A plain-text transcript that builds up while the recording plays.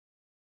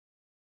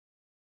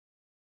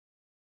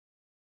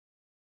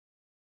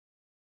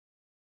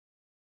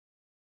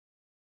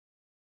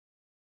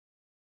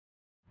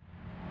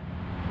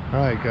All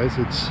right, guys,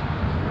 it's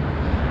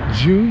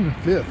June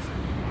 5th,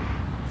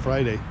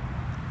 Friday,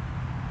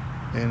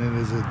 and it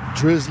is a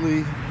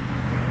drizzly,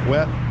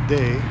 wet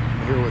day.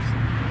 I'm here with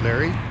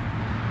Larry,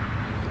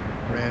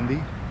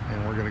 Randy,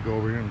 and we're gonna go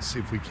over here and see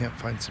if we can't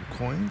find some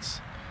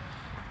coins.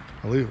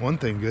 I'll leave one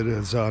thing good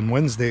is on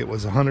Wednesday it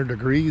was 100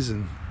 degrees,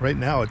 and right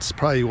now it's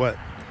probably what,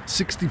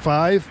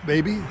 65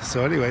 maybe.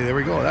 So anyway, there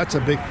we go. That's a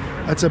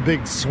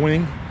big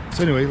swing.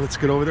 So anyway, let's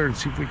get over there and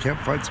see if we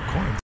can't find some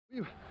coins.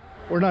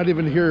 We're not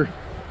even here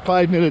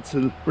 5 minutes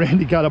and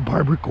Randy got a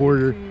barber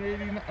quarter.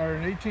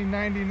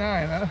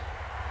 1899, huh?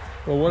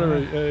 Well, whatever.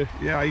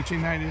 Yeah,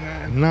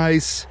 1899.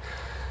 Nice.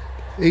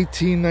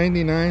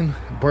 1899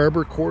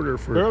 barber quarter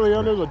for barely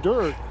under the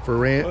dirt. For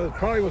Randy. Well, it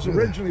probably was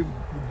originally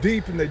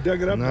deep and they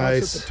dug it up.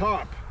 Nice. At the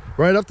top.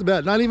 Right off the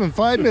bat. Not even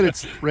 5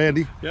 minutes,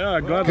 Randy.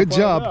 Yeah, glad good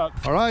job.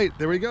 That. All right,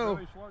 there we go.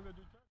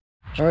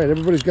 All right,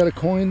 everybody's got a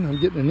coin. I'm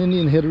getting an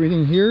Indian head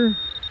reading here.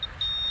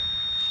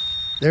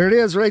 There it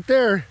is, right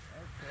there.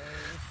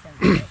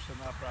 Okay,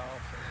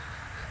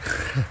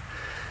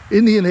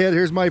 Indian head.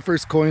 Here's my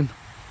first coin.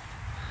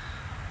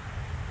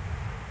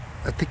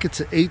 I think it's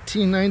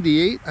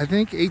 1898. I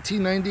think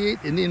 1898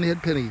 Indian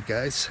head penny,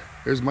 guys.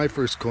 There's my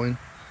first coin.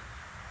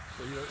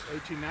 So you're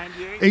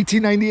 1898.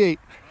 1898.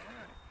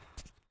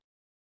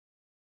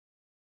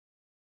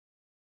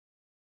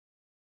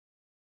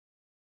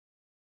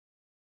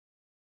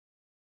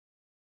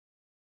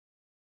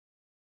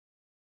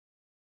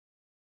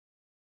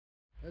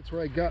 That's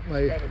where I got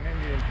my. Got an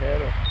Indian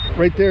head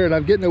right there, and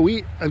I'm getting a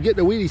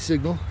Wheatie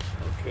signal.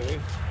 Okay.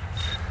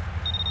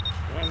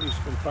 Randy's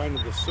been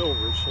finding the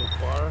silver so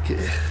far.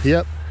 Okay.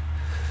 Yep.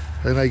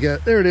 And I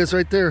got, there it is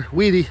right there,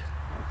 Wheatie.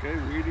 Okay,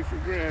 Wheatie for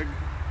Greg.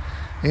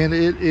 And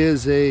it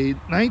is a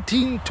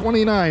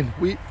 1929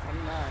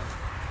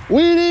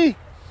 Wheatie.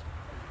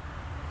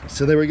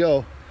 So there we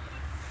go.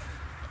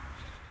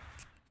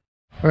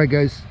 All right,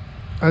 guys.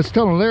 I was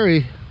telling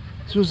Larry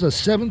this was a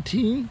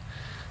 17,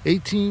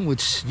 18,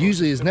 which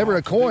usually is never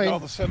a coin. All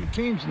the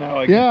 17s now.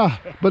 Yeah,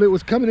 but it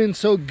was coming in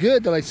so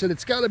good that I said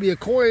it's got to be a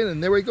coin,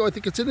 and there we go. I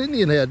think it's an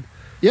Indian head.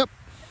 Yep.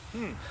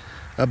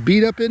 A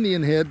beat up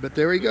Indian head, but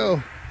there we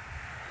go.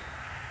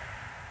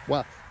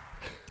 Wow.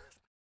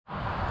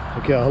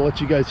 Okay, I'll let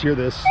you guys hear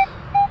this.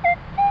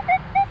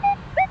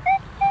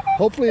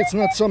 Hopefully it's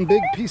not some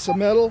big piece of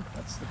metal.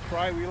 That's the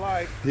cry we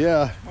like.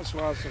 Yeah. That's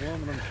why it's an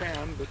aluminum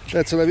can, but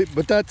that's what I mean,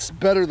 but that's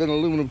better than an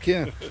aluminum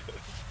can.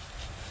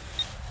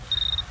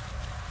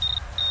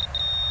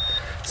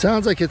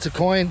 Sounds like it's a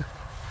coin.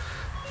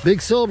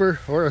 Big silver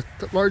or a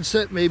large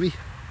set maybe.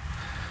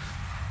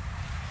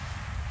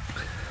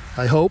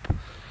 I hope.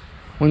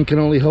 One can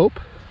only hope.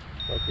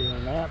 Lucky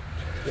than that.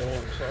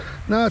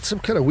 No, it's some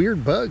kind of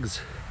weird bugs.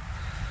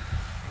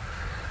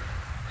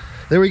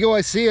 There we go,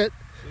 I see it.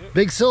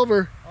 Big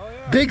silver. Oh,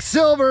 yeah. Big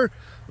silver.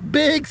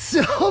 Big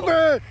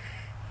silver.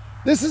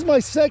 This is my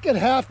second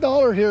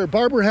 $50 here,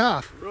 barber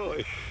half.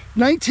 Really?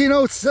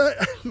 1907,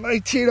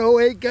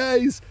 1908,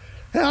 guys.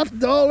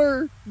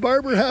 $50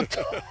 barber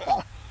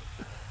 $50.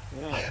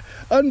 Yeah.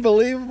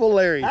 Unbelievable,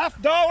 Larry.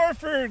 $50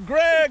 for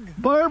Greg.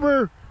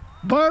 Barber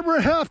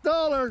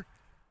 $50.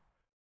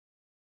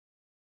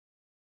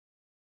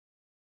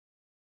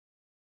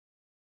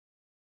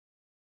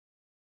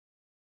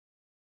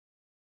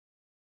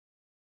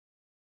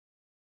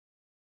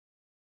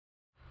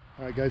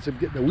 All right, guys, I'm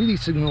getting a Wheatie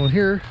signal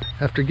here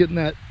after getting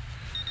that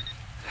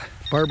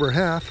barber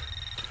half.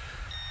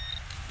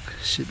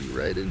 Should be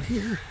right in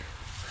here.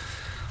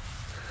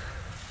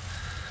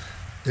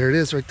 There it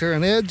is right there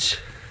on edge.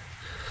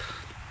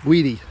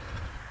 Wheatie.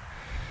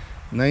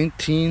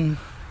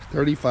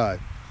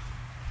 1935.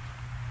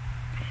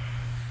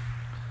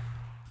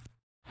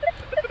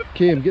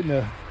 Okay, I'm getting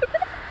a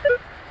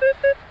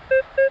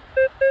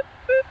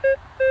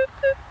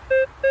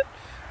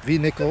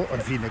V-nickel, or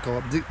V-nickel,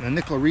 I'm getting a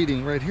nickel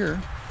reading right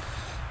here.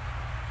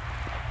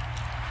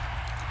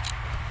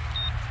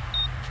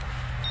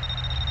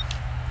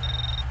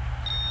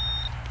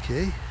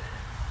 Okay,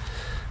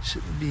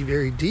 shouldn't be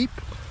very deep.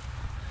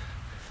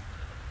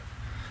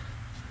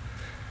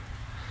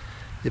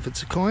 If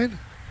it's a coin.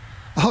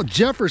 Oh,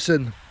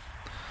 Jefferson.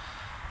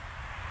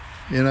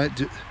 And I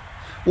do.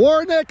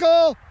 War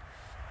nickel.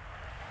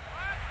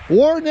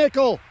 War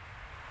nickel.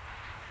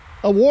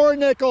 A war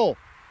nickel.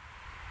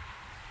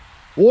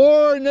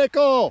 War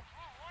nickel.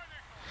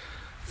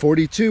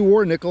 42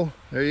 war nickel.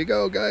 There you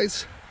go,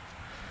 guys.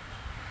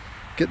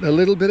 Getting a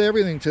little bit of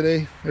everything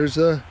today. There's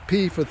a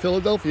P for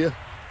Philadelphia.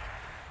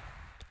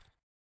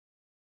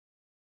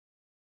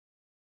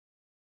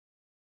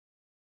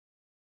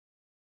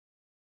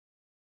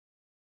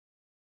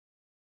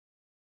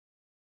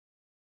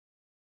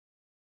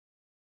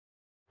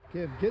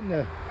 Okay, I'm getting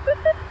a,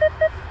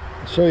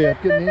 I'll show you, I'm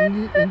getting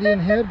an Indian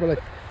head,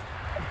 but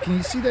can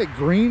you see that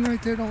green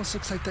right there? It almost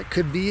looks like that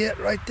could be it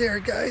right there,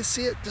 guys.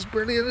 See it? Just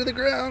barely under the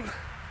ground.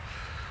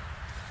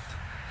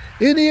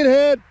 Indian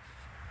head.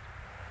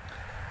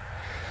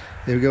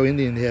 There we go,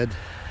 Indian head.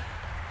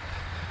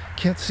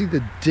 Can't see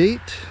the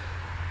date.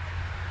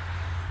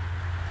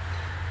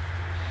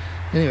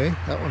 Anyway,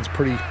 that one's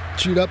pretty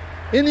chewed up.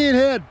 Indian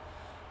head.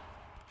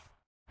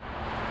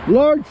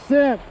 Large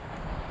cent.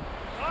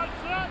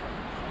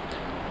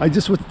 I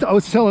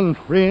was telling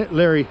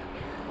Larry,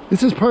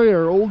 this is probably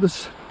our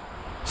oldest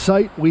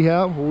site we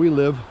have where we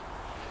live.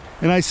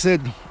 And I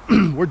said,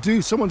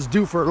 someone's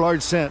due for a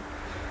large cent.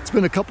 It's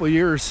been a couple of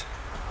years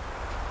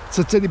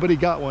since anybody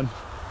got one.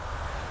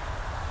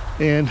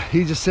 And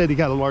he just said he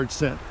got a large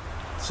cent.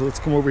 So let's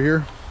come over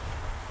here.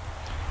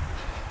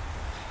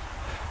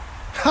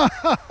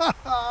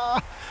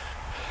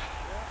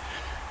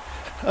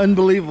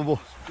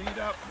 Unbelievable. Speed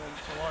up, but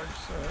it's a large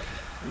set.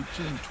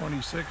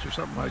 1826 or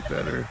something like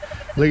that, or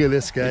look at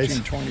this, guys.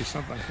 1820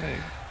 something, I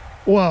think.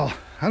 Well,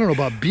 I don't know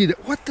about beat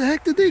it. What the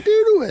heck did they do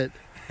to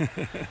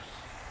it?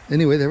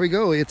 Anyway, there we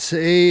go. It's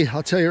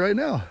I'll tell you right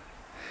now,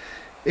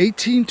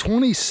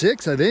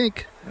 1826, I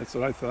think. That's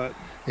what I thought.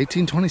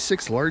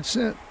 1826 large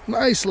cent.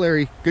 Nice,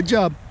 Larry. Good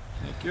job.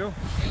 Thank you.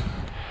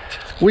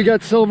 We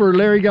got silver.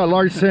 Larry got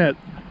large cent.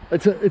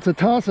 It's a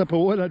toss-up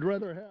of what I'd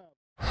rather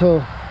have. So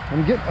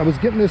I was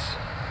getting this.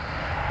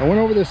 I went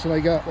over this and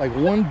I got like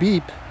one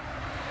beep.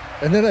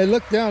 And then I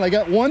looked down, I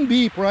got one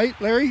beep, right,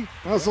 Larry?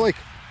 I was like,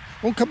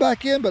 won't come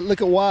back in, but look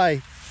at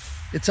why.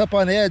 It's up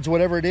on edge,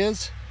 whatever it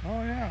is.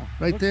 Oh, yeah.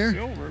 Right there.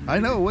 Silver, I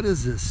know, what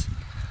is this?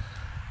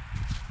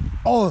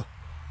 Oh,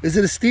 is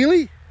it a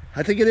Steely?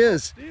 I think it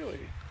is. Steely.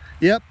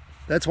 Yep,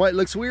 that's why it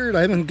looks weird.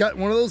 I haven't gotten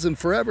one of those in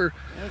forever.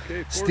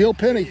 Okay, steel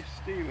penny.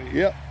 Steely.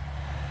 Yep,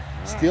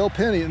 steel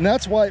penny, and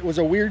that's why it was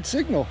a weird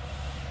signal.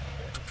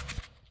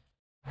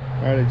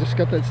 All right, I just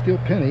got that steel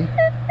penny.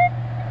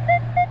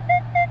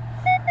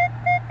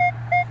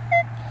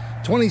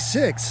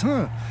 26,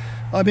 huh?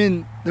 I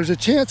mean, there's a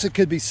chance it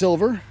could be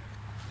silver,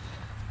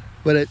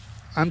 but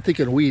I'm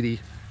thinking weedy,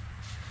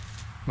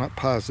 not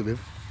positive.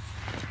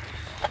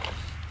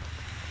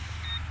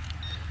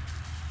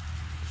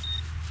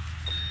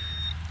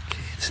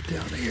 Okay, it's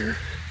down here.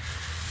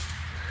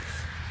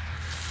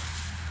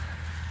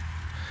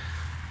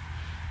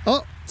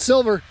 Oh,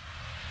 silver.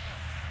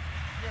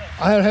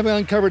 I haven't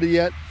uncovered it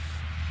yet.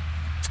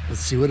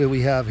 Let's see, what do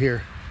we have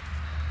here?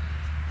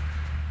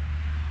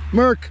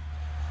 Merc.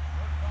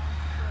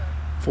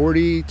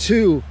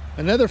 42,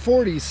 another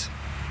 40s.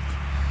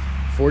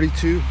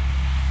 42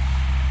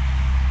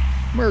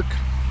 Merc.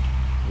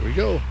 There we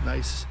go.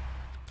 Nice.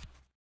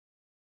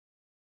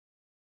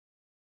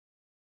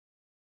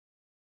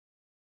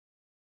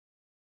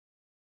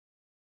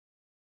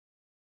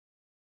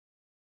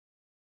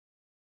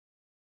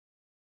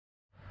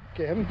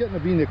 Okay, I haven't gotten a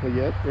V-nickel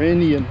yet.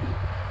 Randy and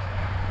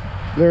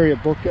Larry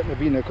have both gotten a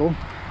V-nickel.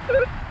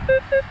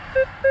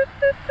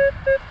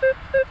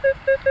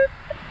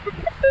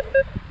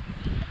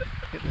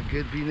 Getting a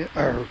good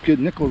good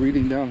nickel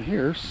reading down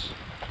here.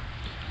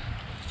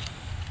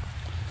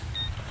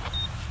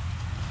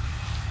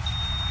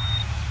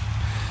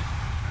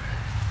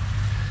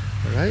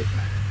 All right,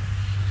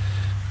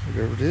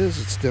 whatever it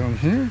is, it's down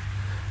here.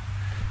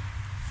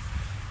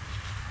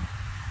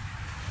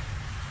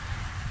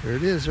 There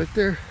it is, right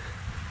there.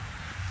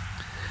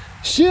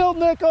 Shield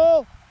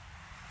nickel.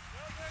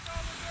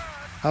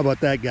 How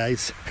about that,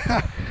 guys?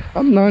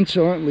 I'm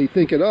nonchalantly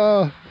thinking,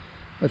 oh,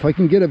 if I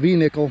can get a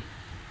V-nickel,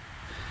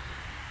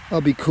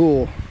 I'll be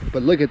cool.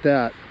 But look at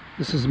that.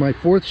 This is my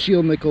 4th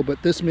shield nickel,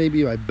 but this may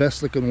be my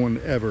best looking one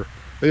ever.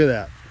 Look at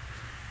that.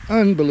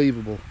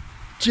 Unbelievable.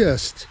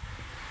 Just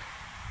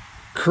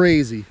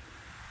crazy.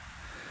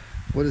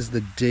 What is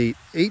the date?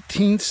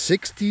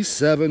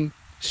 1867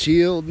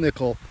 shield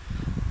nickel.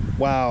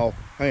 Wow.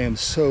 I am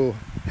so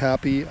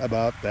happy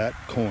about that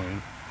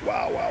coin.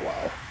 Wow, wow,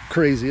 wow.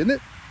 Crazy, isn't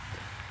it?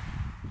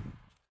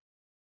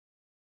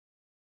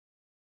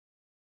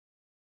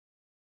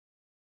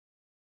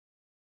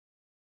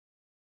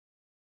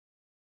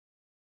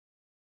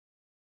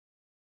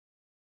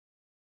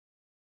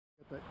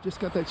 Just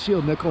got that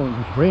shield nickel,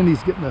 and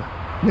Randy's getting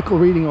a nickel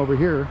reading over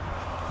here.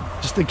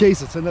 Just in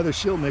case it's another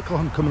shield nickel,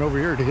 I'm coming over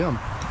here to him.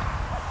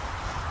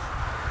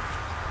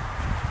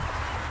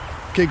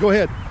 Okay, go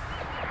ahead.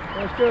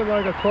 Well, it's getting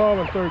like a 12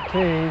 and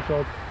 13, so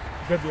it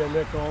could be a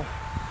nickel.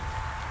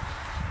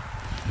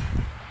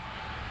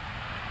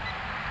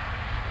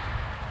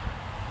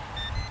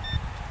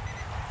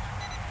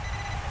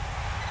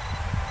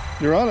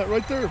 You're on it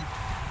right there.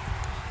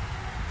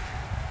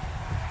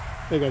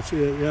 I think I see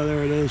it. Yeah,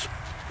 there it is.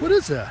 What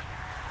is that?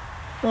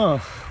 Oh,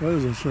 what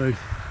does it say?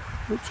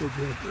 What's it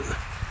there?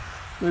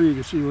 Maybe you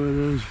can see what it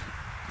is.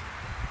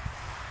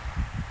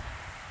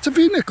 It's a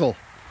V-nickel.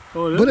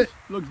 Oh, it is? But it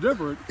looks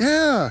different.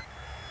 Yeah.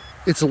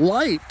 It's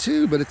light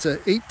too, but it's a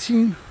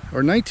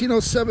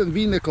 1907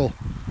 V-nickel.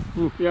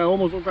 Yeah, it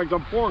almost looks like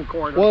some foreign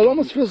coin. Well, it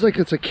almost feels like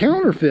it's a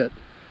counterfeit.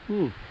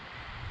 Well,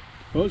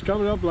 it's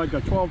coming up like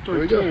a 12, There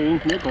we go.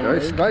 13 nickel.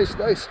 Nice, right? nice,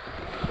 nice.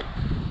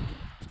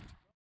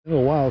 Been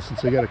a while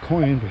since I got a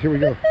coin, but here we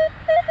go.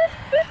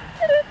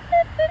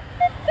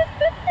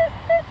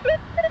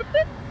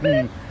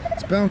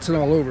 It's bouncing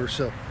all over,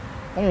 so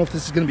I don't know if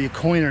this is going to be a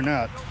coin or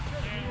not.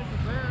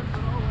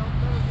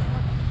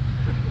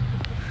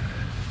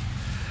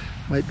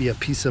 Might be a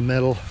piece of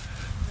metal.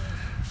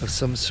 of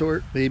some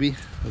sort, maybe.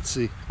 Let's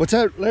see. What's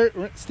that,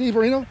 Steve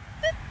Reno?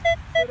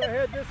 I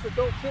had this that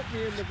don't fit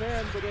me in the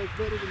van, but it's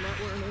better than not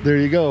wearing it. There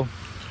you go.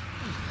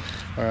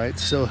 All right,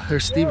 so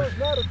there's Steve. Well, it's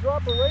not a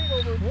drop of rain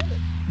over in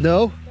Hemet.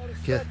 No?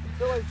 Yeah.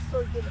 Until I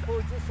start getting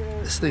towards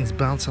This thing's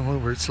bouncing all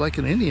over. It's like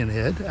an Indian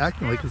head,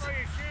 acting like it's...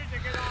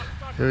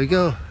 There we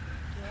go.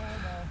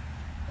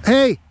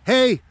 Hey,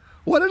 hey,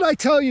 what did I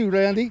tell you,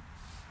 Randy?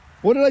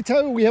 What did I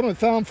tell you we haven't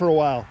found for a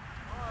while?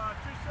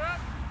 2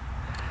 cents?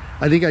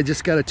 I think I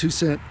just got a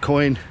 2-cent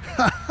coin.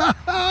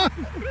 I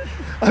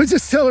was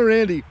just telling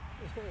Randy.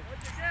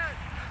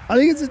 I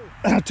think it's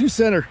a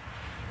 2-center.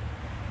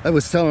 I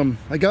was telling him,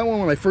 I got one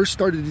when I first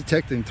started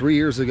detecting 3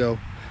 years ago.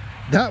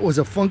 That was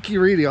a funky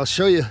reading. I'll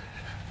show you.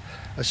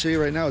 I'll show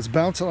you right now. It's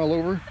bouncing all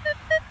over.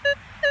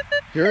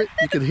 Hear it?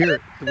 You can hear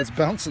it. It was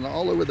bouncing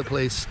all over the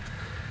place.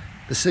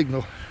 The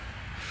signal.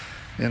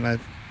 And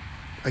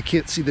I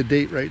can't see the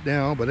date right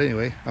now, but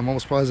anyway, I'm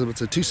almost positive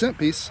it's a 2-cent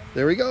piece.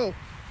 There we go.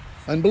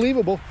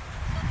 Unbelievable.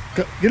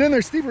 Get in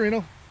there, Steve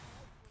Reno.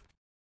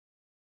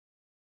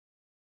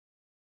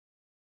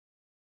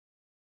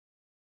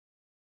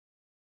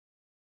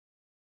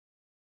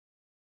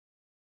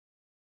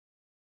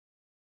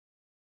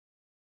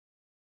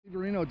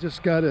 Reno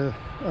just got a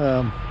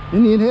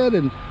Indian head,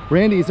 and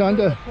Randy's on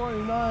to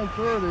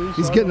 29.30.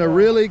 He's getting a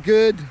really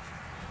good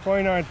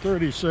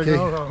 29.30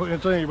 signal. Okay.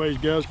 It's anybody's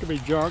guess. Could be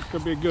junk,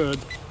 could be good.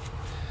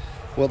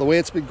 Well, the way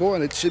it's been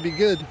going, it should be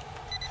good.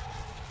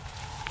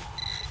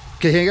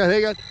 Okay, hang on,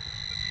 hang on.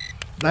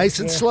 Nice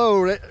and slow,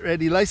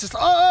 Randy. Nice and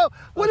slow. Oh,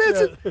 what is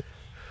it?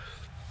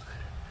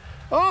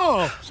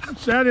 Oh,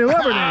 Standing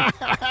Liberty.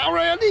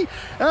 Randy,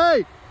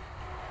 hey,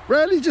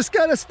 Randy just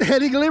got a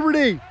Standing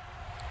Liberty.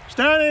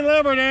 Standing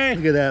Liberty.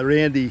 Look at that,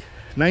 Randy.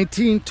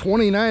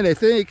 1929, I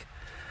think.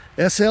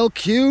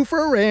 SLQ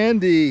for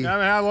Randy.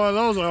 Haven't had one of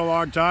those in a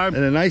long time.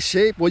 In a nice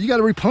shape. Well, you got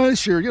to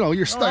replenish your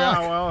stock.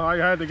 Oh, yeah, well, I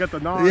had to get the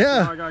knot.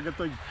 Yeah. So I got to get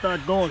things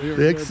back going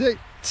here.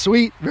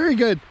 Sweet, very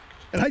good.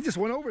 And I just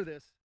went over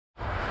this.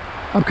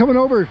 I'm coming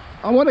over.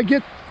 I want to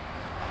get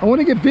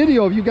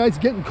video of you guys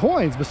getting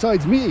coins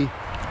besides me.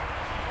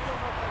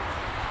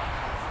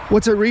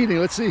 What's it reading?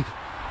 Let's see.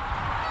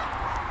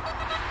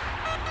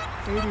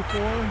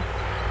 84.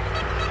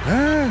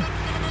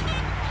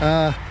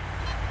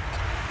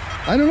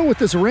 I don't know with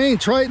this rain.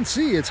 Try it and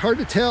see. It's hard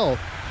to tell.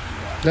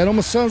 That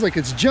almost sounds like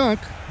it's junk,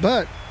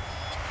 but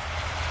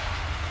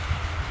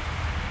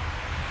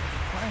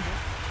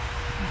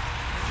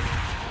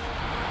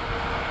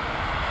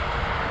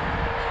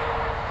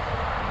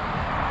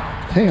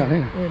hang on.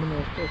 Wait a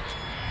minute.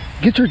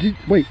 Get your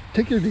wait.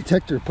 Take your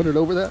detector. Put it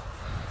over that.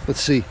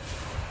 Let's see.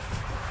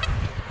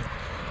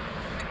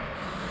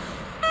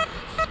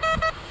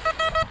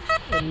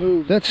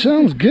 That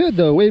sounds good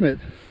though. Wait a minute.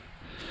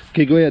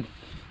 Okay, go ahead.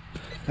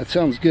 That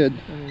sounds good.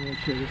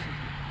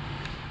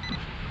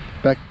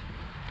 Back.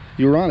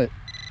 You were on it.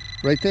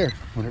 Right there.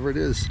 Whatever it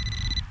is.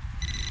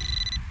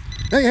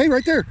 Hey, hey,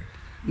 right there.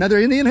 Another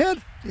Indian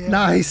head? Yeah,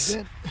 nice.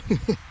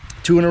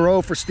 2 in a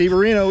row for Steve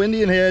Reno,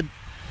 Indian head.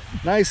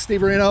 Nice,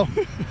 Steve Reno.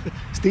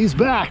 Steve's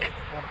back.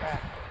 I'm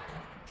back.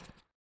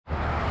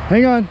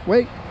 Hang on,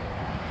 wait.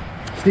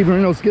 Steve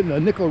Reno's getting a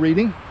nickel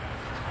reading.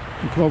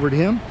 You come over to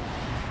him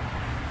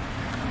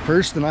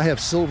first, and I have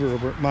silver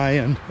over at my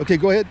end. Okay,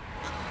 go ahead.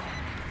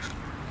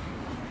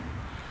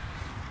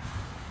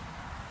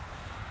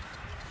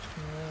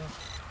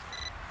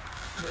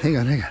 Hang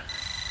on, hang on.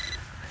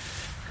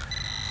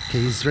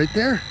 Okay, he's right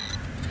there.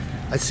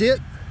 I see it.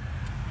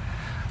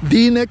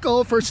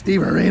 V-nickel for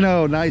Steve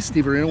Reno. Nice,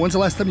 Steve Reno. When's the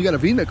last time you got a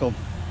V-nickel?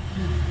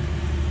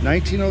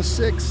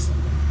 1906.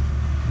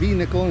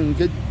 V-nickel in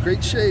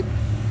great shape.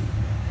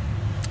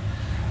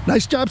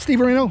 Nice job, Steve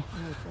Reno.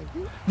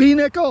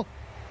 V-nickel.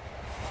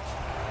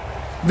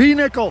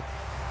 V-nickel.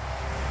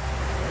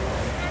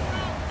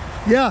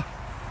 Yeah.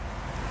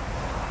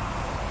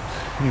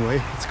 Anyway,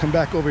 let's come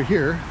back over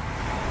here.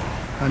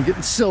 I'm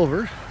getting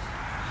silver.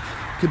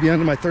 Could be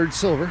under my 3rd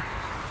silver,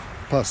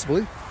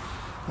 possibly.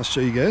 I'll show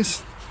you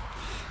guys.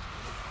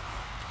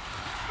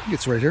 I think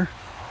it's right here.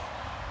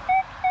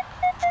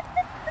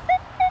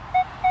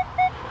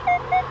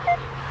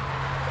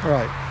 All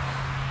right.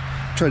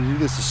 Try to do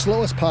this as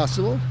slow as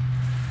possible.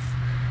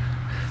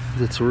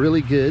 It's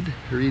really good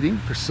reading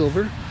for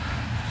silver.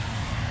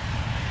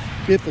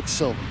 If it's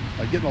silver.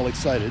 I'm getting all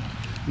excited.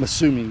 I'm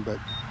assuming, but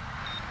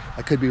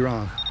I could be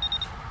wrong.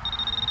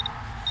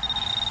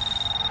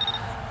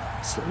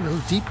 It's a little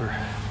deeper.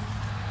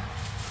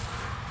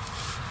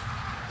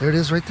 There it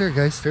is right there,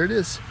 guys. There it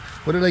is.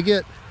 What did I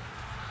get?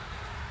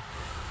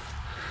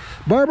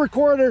 Barber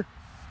quarter.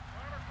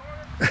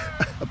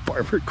 A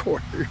barber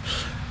quarter.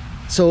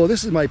 So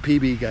this is my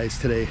PB, guys,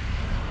 today.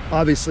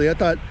 Obviously, I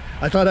thought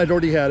I'd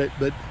already had it,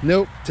 but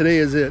nope, today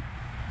is it.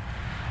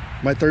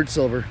 My 3rd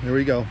silver. There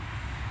we go.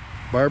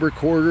 Barber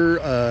quarter,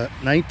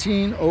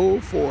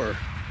 1904. You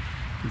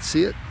can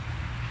see it.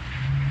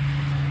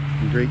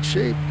 In great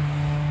shape.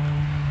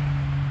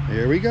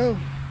 There we go.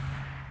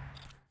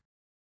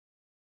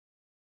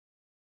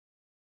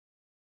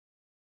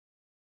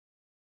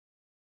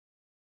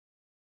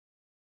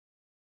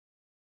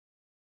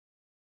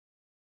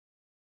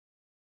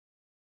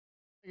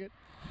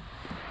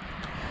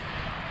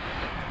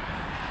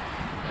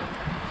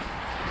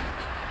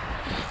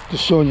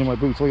 Just showing you my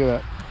boots. Look at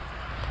that.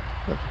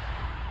 Oh,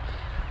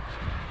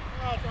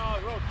 it's all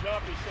real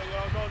jumpy, so it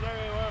goes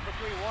anywhere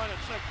between 1 and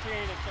 16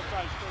 and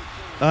sometimes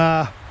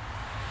 13.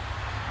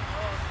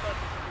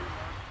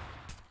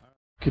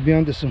 Could be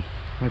onto some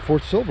my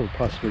fourth silver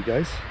possibly,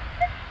 guys.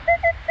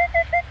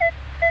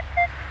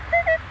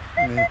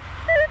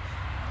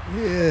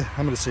 Yeah,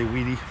 I'm gonna say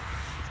weedy.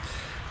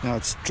 Now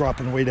it's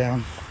dropping way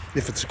down.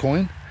 If it's a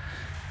coin.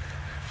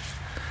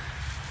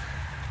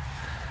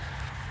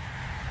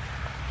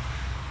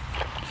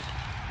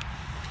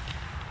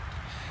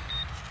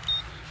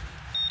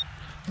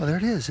 Oh, there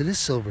it is. It is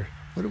silver.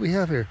 What do we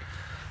have here?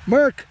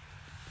 Merc!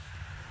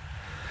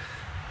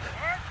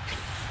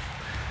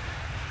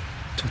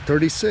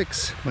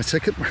 36. My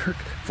second Merc.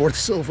 Fourth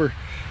silver.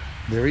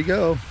 There we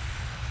go.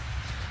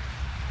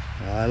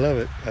 I love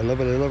it. I love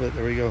it. I love it.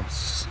 There we go.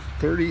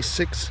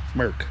 36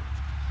 Merc.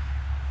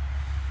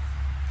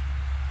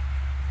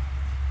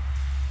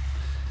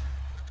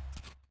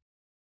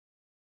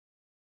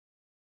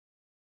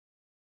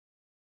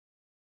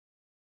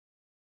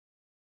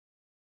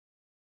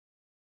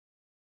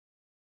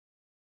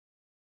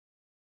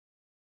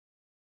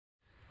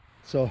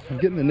 So I'm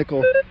getting the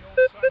nickel.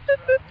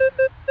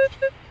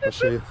 I'll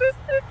show you.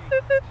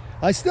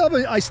 I still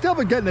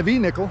haven't gotten a V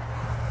nickel.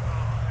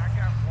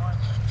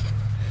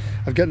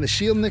 I've gotten a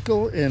shield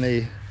nickel and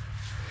a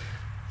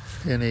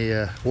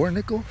war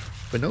nickel,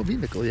 but no V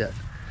nickel yet.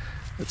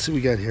 Let's see what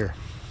we got here.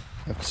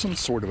 I have some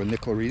sort of a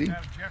nickel reading.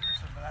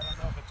 Jefferson, but I don't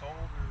know if it's old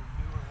or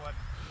new or what.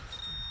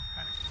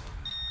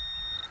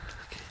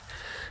 Okay.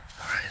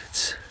 All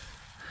right.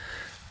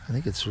 I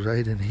think it's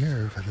right in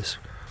here by this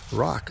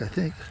rock. I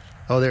think.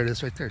 Oh, there it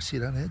is right there. See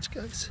it on the edge,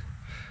 guys?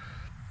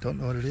 Don't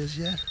know what it is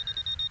yet.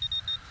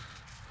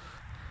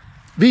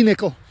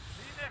 V-nickel.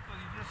 V-nickel,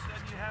 you just said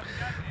you haven't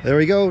gotten it. There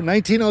we go,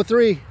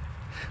 1903.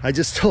 I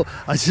just told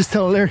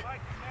Larry.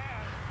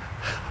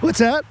 What's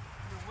that?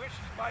 Your wish is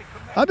by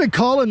command. I've been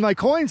calling my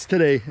coins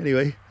today.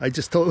 Anyway, I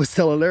just was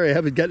telling Larry I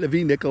haven't gotten a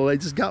V-nickel. I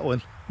just got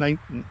one.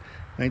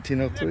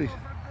 1903. Nickel for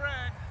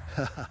Greg.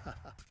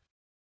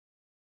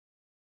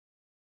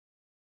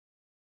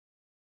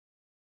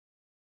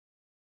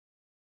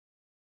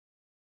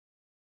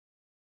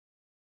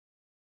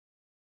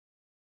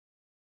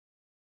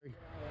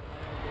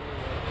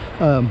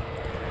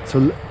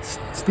 So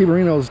Steve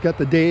Marino's got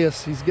the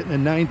Deus. He's getting a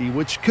 90,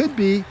 which could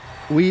be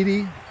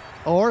weedy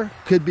or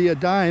could be a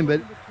dime,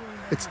 but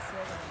it's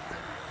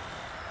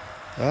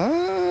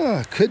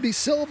could be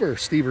silver.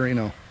 Steve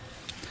Marino.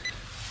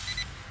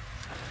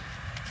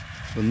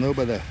 We'll know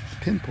by the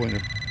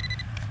pinpointer.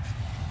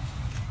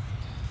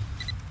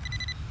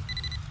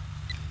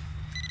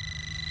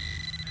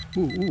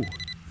 Ooh.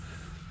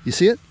 You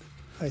see it?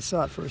 I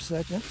saw it for a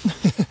second.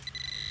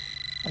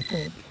 I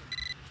think.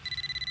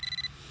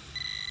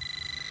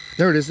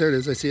 There it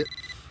is. I see it.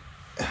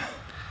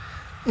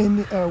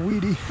 In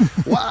weedy.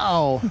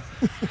 Wow.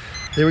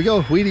 There we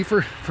go. Weedy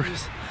for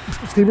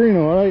Steve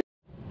Reno. All right.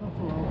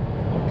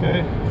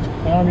 Okay.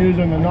 I'm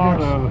using the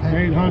Knox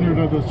 800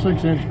 of the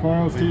 6-inch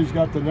coils. He's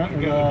got the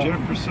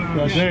Jefferson,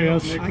 the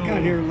Deus. I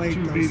got here late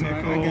though, so I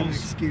got an nickels,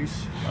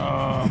 excuse.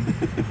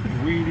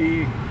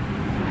 Weedy,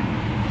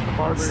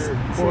 Barber So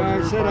quarter.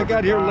 I said I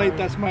got here late,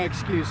 that's my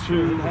excuse for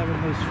Two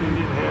having those feet.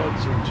 Indian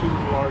heads and 2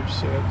 large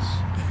sets.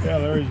 Yeah,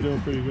 Larry's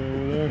doing pretty good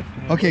over there.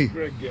 Okay.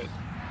 Greg good.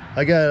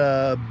 I got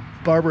a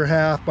Barber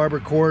half, Barber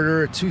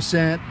quarter, a 2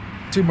 cent,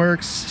 2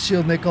 Mercs,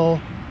 shield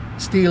nickel,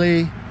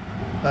 Steely,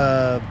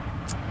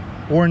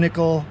 war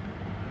nickel,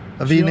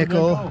 a V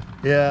nickel. nickel?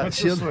 Yeah, What's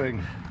shield. this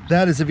thing?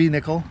 That is a V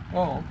nickel.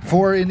 Oh,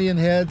 4 Indian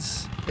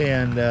heads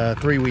and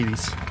 3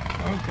 Wheaties.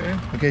 okay.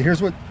 Okay,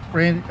 here's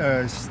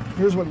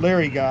what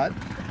Larry got.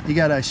 He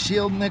got a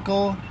shield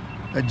nickel,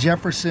 a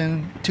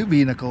Jefferson, 2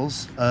 V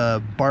nickels, a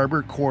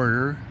Barber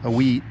quarter, a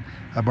wheat,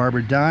 a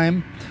Barber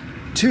dime,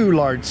 2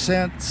 large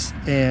cents,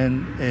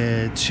 and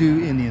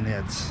 2 Indian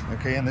heads.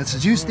 Okay, and this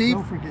is you, Steve?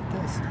 Don't forget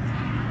this.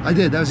 I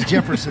did. That was a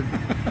Jefferson.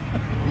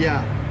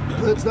 Yeah.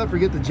 Let's not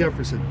forget the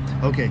Jefferson.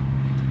 Okay.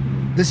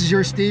 This is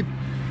yours, Steve?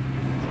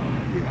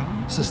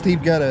 Yeah. So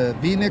Steve got a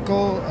V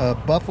nickel, a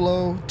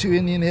Buffalo, 2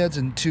 Indian heads,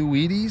 and 2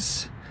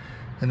 Wheaties.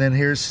 And then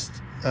here's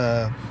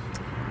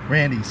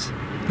Randy's.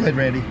 Go ahead,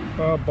 Randy.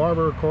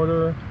 Barber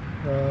quarter,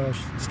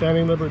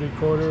 Standing Liberty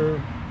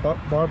quarter,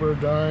 Barber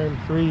dime,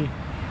 3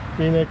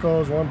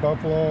 V-nickels, 1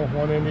 Buffalo,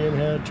 1 Indian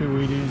head, 2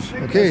 Wheaties.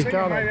 Okay. I think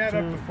I might add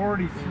up to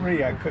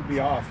 43. I could be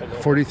off a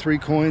little. 43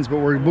 coins, but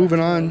we're moving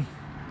on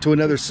to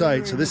another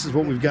site. So this is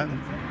what we've gotten.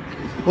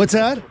 What's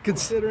that?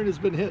 Considering it's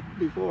been hit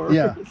before.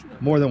 Yeah,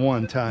 more than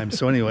one time.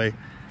 So anyway,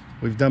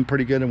 we've done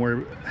pretty good, and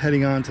we're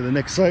heading on to the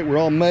next site. We're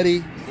all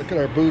muddy. Look at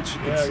our boots. You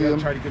can Yeah, see I them.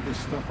 gotta try to get this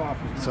stuff off.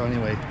 So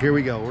anyway, here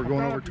we go. We're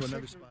going over to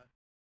another spot.